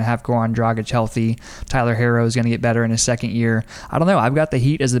better. They're going to have Goran Dragic healthy. Tyler Herro is going to get better in his second year. I don't know. I've got the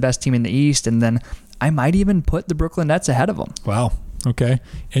Heat as the best team in the East, and then I might even put the Brooklyn Nets ahead of them. Wow. Okay.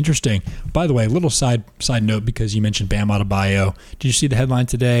 Interesting. By the way, a little side note, because you mentioned Bam Adebayo. Did you see the headline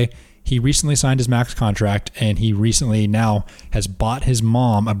today? He recently signed his max contract, and he recently now has bought his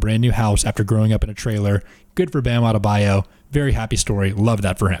mom a brand new house after growing up in a trailer. Good for Bam Adebayo. Very happy story. Love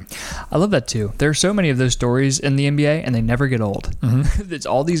that for him. I love that too. There are so many of those stories in the NBA, and they never get old. Mm-hmm. It's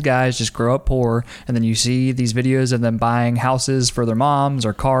all these guys just grow up poor, and then you see these videos of them buying houses for their moms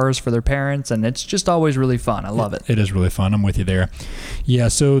or cars for their parents, and it's just always really fun. I love it. It is really fun. I'm with you there. Yeah,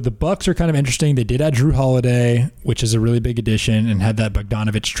 so the Bucks are kind of interesting. They did add Drew Holiday, which is a really big addition, and had that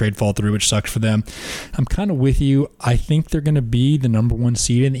Bogdanovich trade fall through, which sucks for them. I'm kind of with you. I think they're going to be the number 1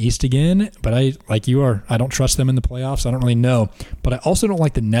 seed in the East again, but I don't trust them in the playoffs. I don't really know, but I also don't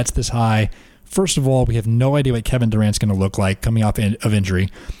like the Nets this high. First of all, we have no idea what Kevin Durant's going to look like coming off of injury.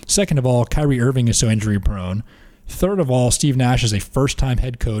 Second of all, Kyrie Irving is so injury prone. Third of all, Steve Nash is a first-time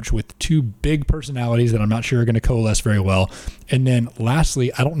head coach with 2 big personalities that I'm not sure are going to coalesce very well. And then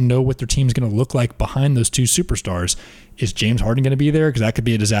lastly, I don't know what their team's going to look like behind those 2 superstars. Is James Harden going to be there? Because that could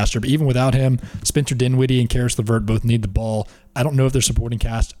be a disaster. But even without him, Spencer Dinwiddie and Karis LeVert both need the ball. I don't know if their supporting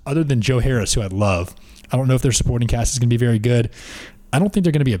cast, other than Joe Harris, who I love, I don't know if their supporting cast is going to be very good. I don't think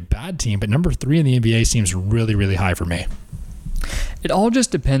they're going to be a bad team, but number 3 in the NBA seems really, really high for me. It all just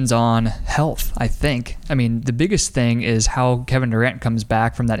depends on health, I think. I mean, the biggest thing is how Kevin Durant comes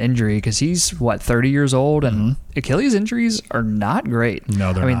back from that injury, because he's, 30 years old, and Achilles injuries are not great.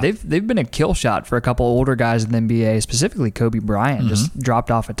 No, they're not. They've been a kill shot for a couple older guys in the NBA, specifically Kobe Bryant, just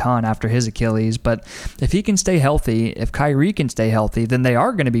dropped off a ton after his Achilles. But if he can stay healthy, if Kyrie can stay healthy, then they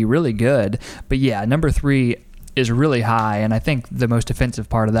are going to be really good. But yeah, number 3 is really high, and I think the most offensive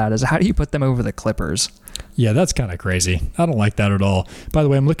part of that is, how do you put them over the Clippers? Yeah, that's kind of crazy. I don't like that at all. By the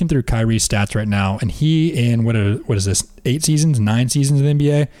way, I'm looking through Kyrie's stats right now, and he, in what is this, 9 seasons in the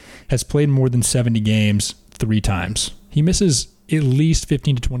NBA, has played more than 70 games 3 times. He misses at least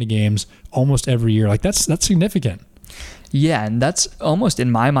 15 to 20 games almost every year. Like, that's significant. Yeah, and that's almost,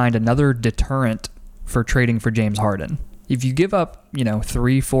 in my mind, another deterrent for trading for James Harden. If you give up,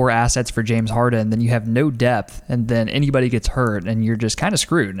 3-4 assets for James Harden, then you have no depth, and then anybody gets hurt, and you're just kind of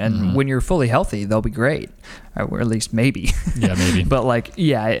screwed. And when you're fully healthy, they'll be great, or at least maybe. Yeah, maybe. But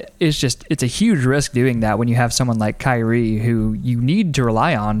it's a huge risk doing that when you have someone like Kyrie, who you need to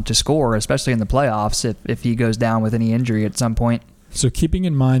rely on to score, especially in the playoffs, if he goes down with any injury at some point. So keeping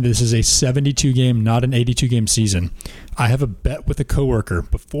in mind this is a 72-game, not an 82-game season, I have a bet with a coworker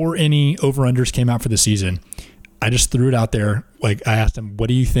before any over-unders came out for the season. I just threw it out there. Like, I asked him, what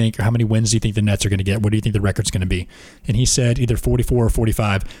do you think, or how many wins do you think the Nets are going to get? What do you think the record's going to be? And he said either 44 or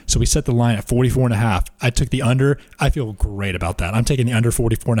 45. So we set the line at 44.5. I took the under. I feel great about that. I'm taking the under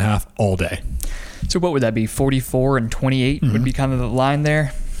 44.5 all day. So what would that be? 44 and 28 would be kind of the line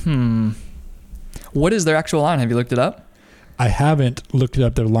there. What is their actual line? Have you looked it up? I haven't looked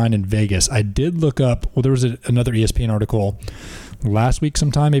up their line in Vegas. I did look up, well, there was another ESPN article last week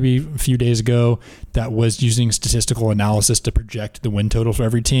sometime, maybe a few days ago, that was using statistical analysis to project the win total for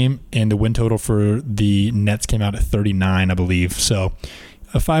every team. And the win total for the Nets came out at 39, I believe. So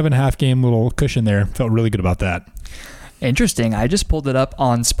a 5.5 game little cushion there. Felt really good about that. Interesting. I just pulled it up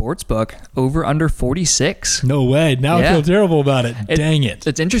on Sportsbook. Over under 46. No way. Now I feel terrible about it. Dang it.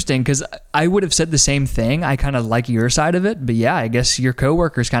 It's interesting because I would have said the same thing. I kind of like your side of it. But yeah, I guess your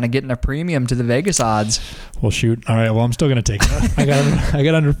coworker's kind of getting a premium to the Vegas odds. Well, shoot. All right. Well, I'm still going to take it. I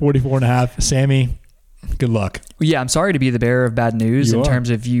got under 44.5. Sammy, good luck. Yeah, I'm sorry to be the bearer of bad news in terms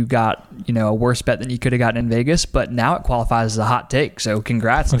of you got, a worse bet than you could have gotten in Vegas, but now it qualifies as a hot take. So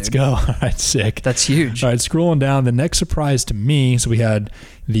congrats, Let's go. All right, sick. That's huge. All right, scrolling down, the next surprise to me, so we had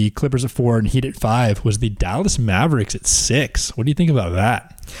the Clippers at 4 and Heat at 5, was the Dallas Mavericks at 6. What do you think about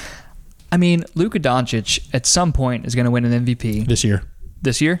that? I mean, Luka Doncic at some point is going to win an MVP. This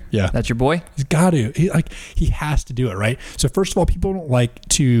year? Yeah. That's your boy? He's got to. He has to do it, right? So first of all, people don't like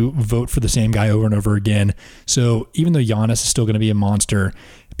to vote for the same guy over and over again. So even though Giannis is still going to be a monster,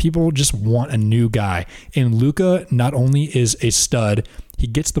 people just want a new guy. And Luka not only is a stud, he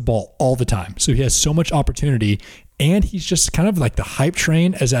gets the ball all the time. So he has so much opportunity. And he's just kind of like the hype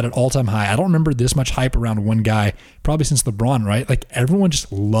train is at an all-time high. I don't remember this much hype around one guy, probably since LeBron, right? Like everyone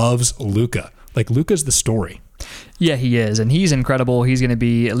just loves Luka. Like Luka's the story. Yeah, he is, and he's incredible. He's going to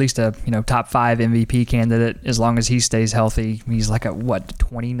be at least a top 5 MVP candidate as long as he stays healthy. He's like a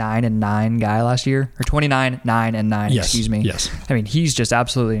 29-9 guy last year, or 29-9-9. Yes, excuse me. Yes. I mean, he's just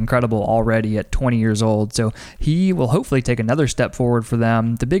absolutely incredible already at 20 years old. So he will hopefully take another step forward for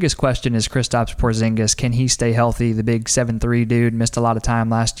them. The biggest question is Kristaps Porzingis. Can he stay healthy? The big 7'3" dude missed a lot of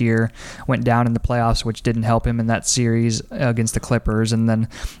time last year, went down in the playoffs, which didn't help him in that series against the Clippers. And then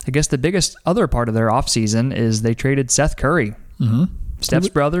I guess the biggest other part of their offseason is they traded Seth Curry, Steph's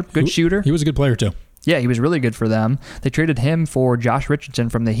brother, good shooter. He was a good player too. Yeah, he was really good for them. They traded him for Josh Richardson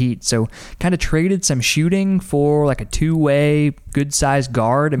from the Heat. So kind of traded some shooting for like a two-way, good-sized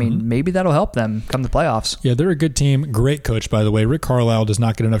guard. I mean, maybe that'll help them come the playoffs. Yeah, they're a good team. Great coach, by the way. Rick Carlisle does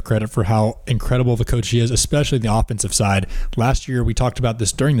not get enough credit for how incredible of a coach he is, especially the offensive side. Last year, we talked about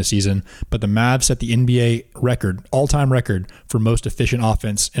this during the season, but the Mavs set the NBA record, all-time record for most efficient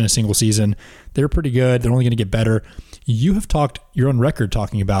offense in a single season. They're pretty good. They're only going to get better. You're on record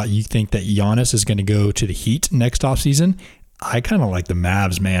talking about you think that Giannis is going to go to the Heat next offseason. I kind of like the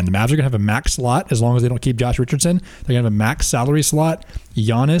Mavs, man. The Mavs are going to have a max slot as long as they don't keep Josh Richardson. They're going to have a max salary slot.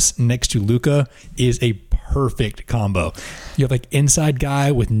 Giannis next to Luka is a perfect combo. You have like inside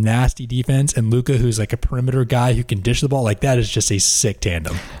guy with nasty defense and Luka who's like a perimeter guy who can dish the ball. Like that is just a sick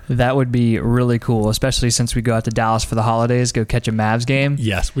tandem. That would be really cool, especially since we go out to Dallas for the holidays, go catch a Mavs game.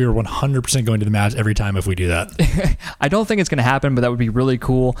 Yes, we are 100% going to the Mavs every time if we do that. I don't think it's going to happen, but that would be really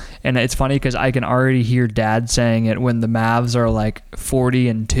cool. And it's funny because I can already hear Dad saying it when the Mavs are like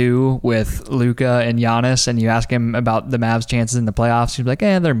 40-2 with Luka and Giannis, and you ask him about the Mavs' chances in the playoffs. He's like,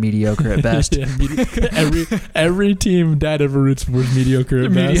 they're mediocre at best. Every team Dad ever roots for is mediocre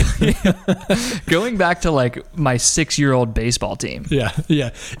at best. Going back to like my 6-year-old baseball team. Yeah.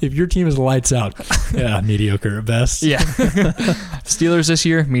 If your team is lights out, mediocre at best. Yeah. Steelers this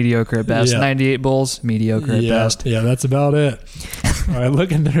year, mediocre at best. 98 Bulls, mediocre at best. Yeah, that's about it. All right,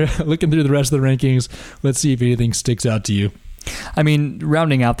 looking through the rest of the rankings, let's see if anything sticks out to you. I mean,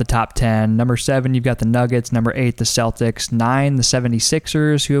 rounding out the top 10, number 7, you've got the Nuggets. Number 8, the Celtics. 9, the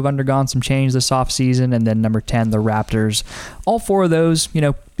 76ers, who have undergone some change this offseason. And then number 10, the Raptors. All 4 of those,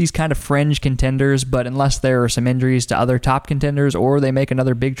 these kind of fringe contenders, but unless there are some injuries to other top contenders or they make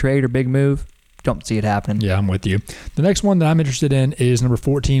another big trade or big move, don't see it happening. Yeah, I'm with you. The next one that I'm interested in is number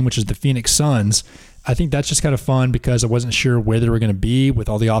 14, which is the Phoenix Suns. I think that's just kind of fun because I wasn't sure where they were going to be with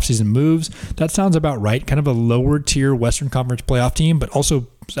all the offseason moves. That sounds about right. Kind of a lower tier Western Conference playoff team, but also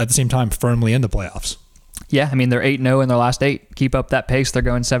at the same time firmly in the playoffs. Yeah, I mean, they're 8-0 in their last 8. Keep up that pace. They're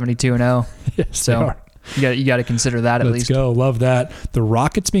going 72-0. Yes, so You got to consider that at least. Let's go. Love that. The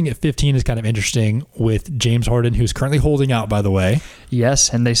Rockets being at 15 is kind of interesting with James Harden, who's currently holding out, by the way.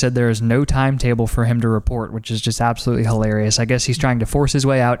 Yes, and they said there is no timetable for him to report, which is just absolutely hilarious. I guess he's trying to force his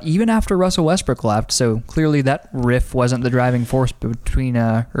way out even after Russell Westbrook left, so clearly that riff wasn't the driving force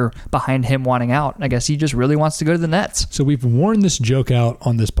or behind him wanting out. I guess he just really wants to go to the Nets. So we've worn this joke out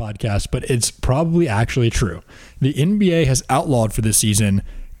on this podcast, but it's probably actually true. The NBA has outlawed for this season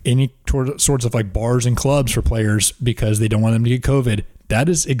any sorts of like bars and clubs for players because they don't want them to get COVID. That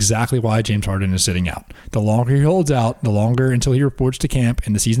is exactly why James Harden is sitting out. The longer he holds out, the longer until he reports to camp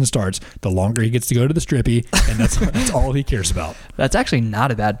and the season starts, the longer he gets to go to the strippy, and that's all he cares about. That's actually not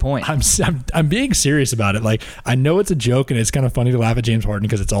a bad point. I'm being serious about it. Like, I know it's a joke and it's kind of funny to laugh at James Harden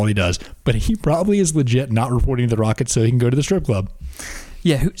because it's all he does, but he probably is legit not reporting to the Rockets so he can go to the strip club.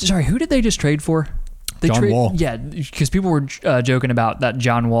 Yeah. Who did they just trade for? John Wall. Yeah, because people were joking about that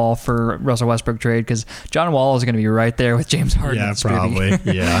John Wall for Russell Westbrook trade because John Wall is going to be right there with James Harden. Yeah, probably.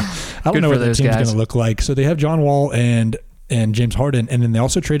 Yeah. I don't know what the team's going to look like. So they have John Wall and James Harden, and then they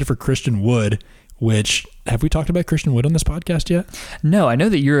also traded for Christian Wood, which, have we talked about Christian Wood on this podcast yet? No, I know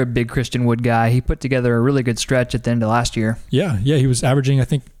that you're a big Christian Wood guy. He put together a really good stretch at the end of last year. Yeah, he was averaging, I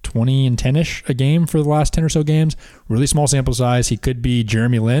think, 20 and 10-ish a game for the last 10 or so games. Really small sample size. He could be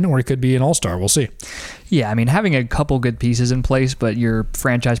Jeremy Lin or he could be an all-star. We'll see. Yeah, I mean, having a couple good pieces in place, but your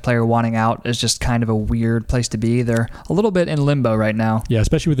franchise player wanting out is just kind of a weird place to be. They're a little bit in limbo right now. Yeah,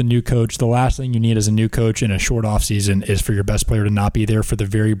 especially with a new coach. The last thing you need as a new coach in a short offseason is for your best player to not be there for the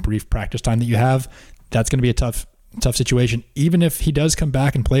very brief practice time that you have. That's going to be a tough situation. Even if he does come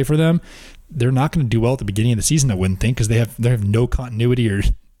back and play for them, they're not going to do well at the beginning of the season, I wouldn't think, because they have no continuity or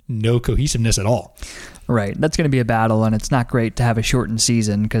no cohesiveness at all. Right. That's going to be a battle, and it's not great to have a shortened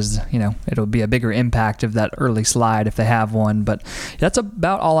season because, it'll be a bigger impact of that early slide if they have one. But that's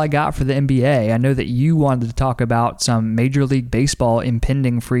about all I got for the NBA. I know that you wanted to talk about some Major League Baseball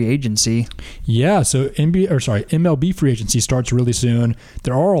impending free agency. Yeah, so MLB free agency starts really soon.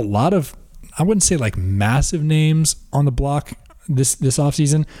 There are a lot of, I wouldn't say like massive names on the block this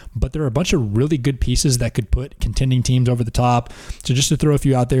offseason, but there are a bunch of really good pieces that could put contending teams over the top. So just to throw a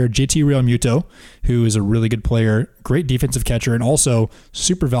few out there, JT Realmuto, who is a really good player, great defensive catcher, and also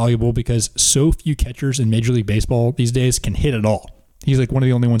super valuable because so few catchers in Major League Baseball these days can hit at all. He's like one of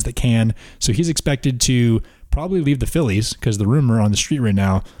the only ones that can. So he's expected to probably leave the Phillies because the rumor on the street right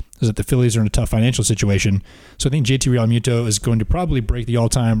now is that the Phillies are in a tough financial situation. So I think JT Realmuto is going to probably break the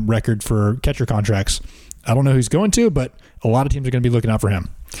all-time record for catcher contracts. I don't know who's going to, but a lot of teams are going to be looking out for him.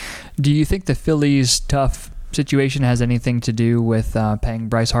 Do you think the Phillies' tough situation has anything to do with paying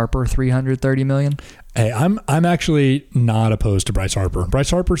Bryce Harper $330 million? Hey, I'm actually not opposed to Bryce Harper.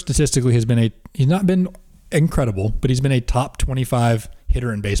 Bryce Harper statistically he's not been incredible, but he's been a top 25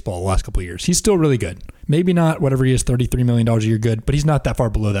 hitter in baseball the last couple of years. He's still really good. Maybe not whatever he is, $33 million a year good, but he's not that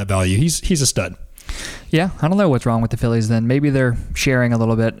far below that value. He's a stud. Yeah, I don't know what's wrong with the Phillies then. Maybe they're sharing a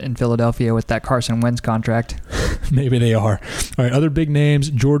little bit in Philadelphia with that Carson Wentz contract. Maybe they are. All right, other big names.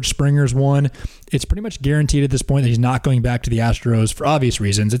 George Springer's one. It's pretty much guaranteed at this point that he's not going back to the Astros for obvious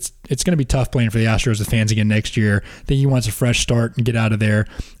reasons. It's going to be tough playing for the Astros with fans again next year. I think he wants a fresh start and get out of there.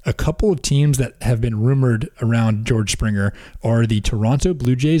 A couple of teams that have been rumored around George Springer are the Toronto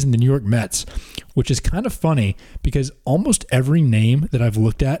Blue Jays and the New York Mets, which is kind of funny because almost every name that I've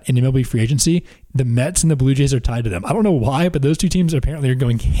looked at in MLB free agency, the Mets and the Blue Jays are tied to them. I don't know why, but those two teams apparently are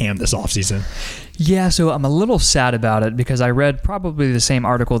going ham this offseason. Yeah, so I'm a little sad about it because I read probably the same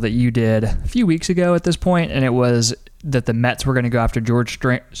article that you did a few weeks ago at this point, and it was that the Mets were going to go after George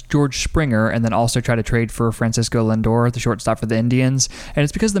Springer and then also try to trade for Francisco Lindor, the shortstop for the Indians. And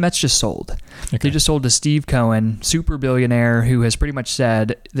it's because the Mets just sold. Okay. They just sold to Steve Cohen, super billionaire, who has pretty much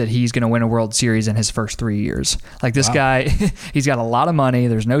said that he's going to win a World Series in his first 3 years. Like this guy, he's got a lot of money.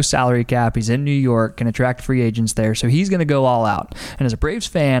 There's no salary cap. He's in New York, can attract free agents there. So he's going to go all out. And as a Braves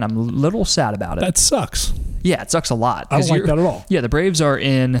fan, I'm a little sad about it. That sucks. Yeah, it sucks a lot. I don't like that at all. Yeah, the Braves are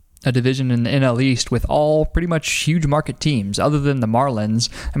in a division in the NL East with all pretty much huge market teams other than the Marlins.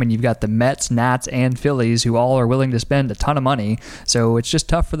 I mean, you've got the Mets, Nats, and Phillies who all are willing to spend a ton of money. So it's just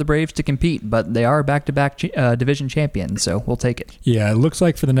tough for the Braves to compete, but they are back-to-back division champions, so we'll take it. Yeah, it looks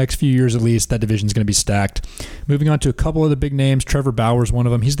like for the next few years at least, that division's going to be stacked. Moving on to a couple of the big names, Trevor Bauer's one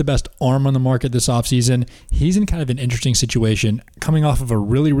of them. He's the best arm on the market this offseason. He's in kind of an interesting situation, coming off of a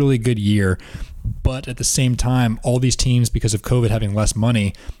really, really good year, but at the same time, all these teams, because of COVID having less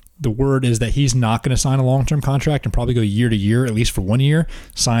money, the word is that he's not going to sign a long-term contract and probably go year to year, at least for 1 year,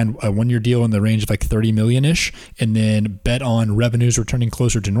 sign a 1 year deal in the range of like $30 million-ish, and then bet on revenues returning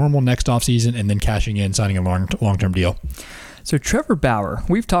closer to normal next offseason and then cashing in, signing a long-term deal. So Trevor Bauer,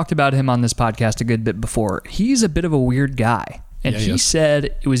 we've talked about him on this podcast a good bit before. He's a bit of a weird guy. And he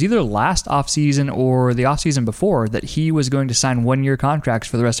said it was either last offseason or the offseason before that he was going to sign 1-year contracts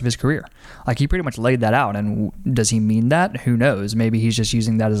for the rest of his career. Like, he pretty much laid that out. And does he mean that? Who knows? Maybe he's just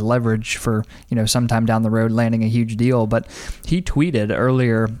using that as leverage for, sometime down the road landing a huge deal. But he tweeted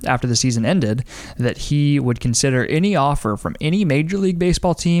earlier after the season ended that he would consider any offer from any Major League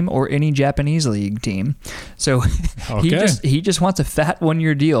Baseball team or any Japanese league team. So he just wants a fat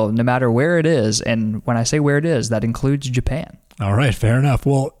 1-year deal no matter where it is. And when I say where it is, that includes Japan. All right, fair enough.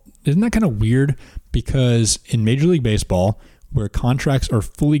 Well, isn't that kind of weird? Because in Major League Baseball, where contracts are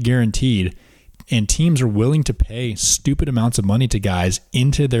fully guaranteed and teams are willing to pay stupid amounts of money to guys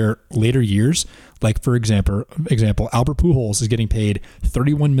into their later years, like, for example, Albert Pujols is getting paid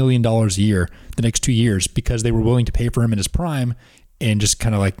 $31 million a year the next 2 years because they were willing to pay for him in his prime and just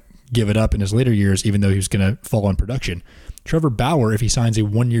kind of like give it up in his later years, even though he was going to fall in production. Trevor Bauer, if he signs a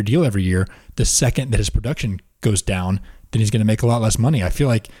 1-year deal every year, the second that his production goes down, then he's going to make a lot less money. I feel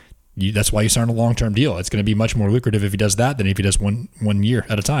like that's why you sign a long-term deal. It's going to be much more lucrative if he does that than if he does one year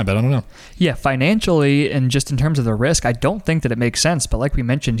at a time, but I don't know. Yeah, financially and just in terms of the risk, I don't think that it makes sense. But like we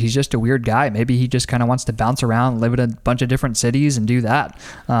mentioned, he's just a weird guy. Maybe he just kind of wants to bounce around, live in a bunch of different cities and do that.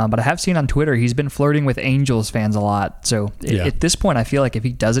 But I have seen on Twitter, he's been flirting with Angels fans a lot. So at this point, I feel like if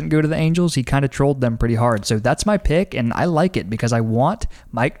he doesn't go to the Angels, he kind of trolled them pretty hard. So that's my pick, and I like it because I want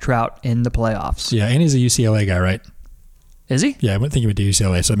Mike Trout in the playoffs. Yeah, and he's a UCLA guy, right? Is he? Yeah, I think he went to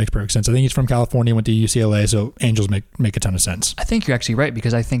UCLA, so it makes perfect sense. I think he's from California, went to UCLA, so Angels make a ton of sense. I think you're actually right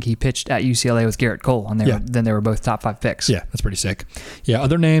because I think he pitched at UCLA with Garrett Cole, and then they were both top 5 picks. Yeah, that's pretty sick. Yeah,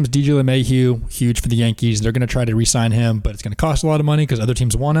 other names, DJ LeMahieu, huge for the Yankees. They're going to try to re-sign him, but it's going to cost a lot of money because other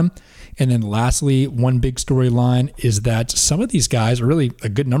teams want him. And then lastly, one big storyline is that some of these guys, or really a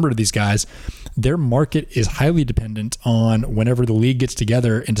good number of these guys, their market is highly dependent on whenever the league gets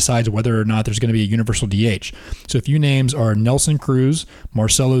together and decides whether or not there's going to be a universal DH. So a few names are Nelson Cruz,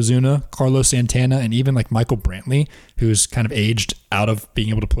 Marcell Ozuna, Carlos Santana, and even like Michael Brantley, who's kind of aged out of being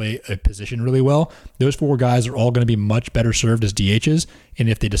able to play a position really well. Those 4 guys are all going to be much better served as DHs. And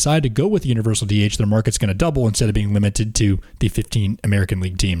if they decide to go with the universal DH, their market's going to double instead of being limited to the 15 American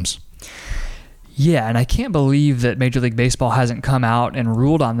League teams. Yeah, and I can't believe that Major League Baseball hasn't come out and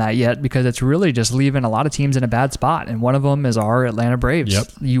ruled on that yet because it's really just leaving a lot of teams in a bad spot, and one of them is our Atlanta Braves. Yep.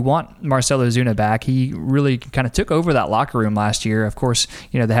 You want Marcell Ozuna back. He really kind of took over that locker room last year. Of course,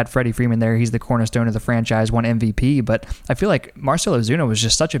 they had Freddie Freeman there. He's the cornerstone of the franchise, won MVP, but I feel like Marcell Ozuna was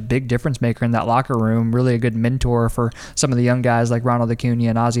just such a big difference maker in that locker room, really a good mentor for some of the young guys like Ronald Acuna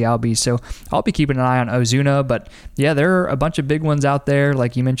and Ozzie Albies. So I'll be keeping an eye on Ozuna, but yeah, there are a bunch of big ones out there.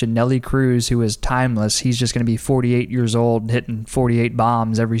 Like you mentioned, Nelly Cruz, who is timeless. He's just going to be 48 years old, hitting 48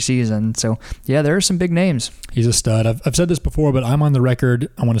 bombs every season. So, yeah, there are some big names. He's a stud. I've said this before, but I'm on the record.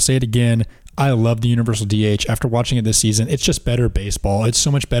 I want to say it again. I love the universal DH. After watching it this season, it's just better baseball. It's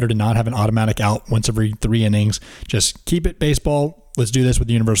so much better to not have an automatic out once every 3 innings. Just keep it baseball. Let's do this with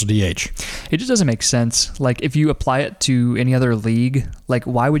the universal DH. It just doesn't make sense. Like, if you apply it to any other league, like,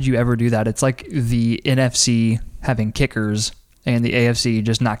 why would you ever do that? It's like the NFC having kickers and the AFC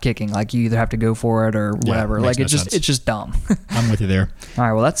just not kicking. Like, you either have to go for it or whatever. Like, it's just dumb. I'm with you there. All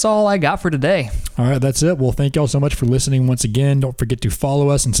right, well, that's all I got for today. All right, that's it. Well, thank y'all so much for listening once again. Don't forget to follow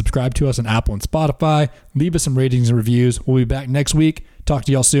us and subscribe to us on Apple and Spotify. Leave us some ratings and reviews. We'll be back next week. Talk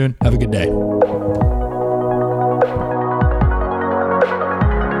to y'all soon. Have a good day.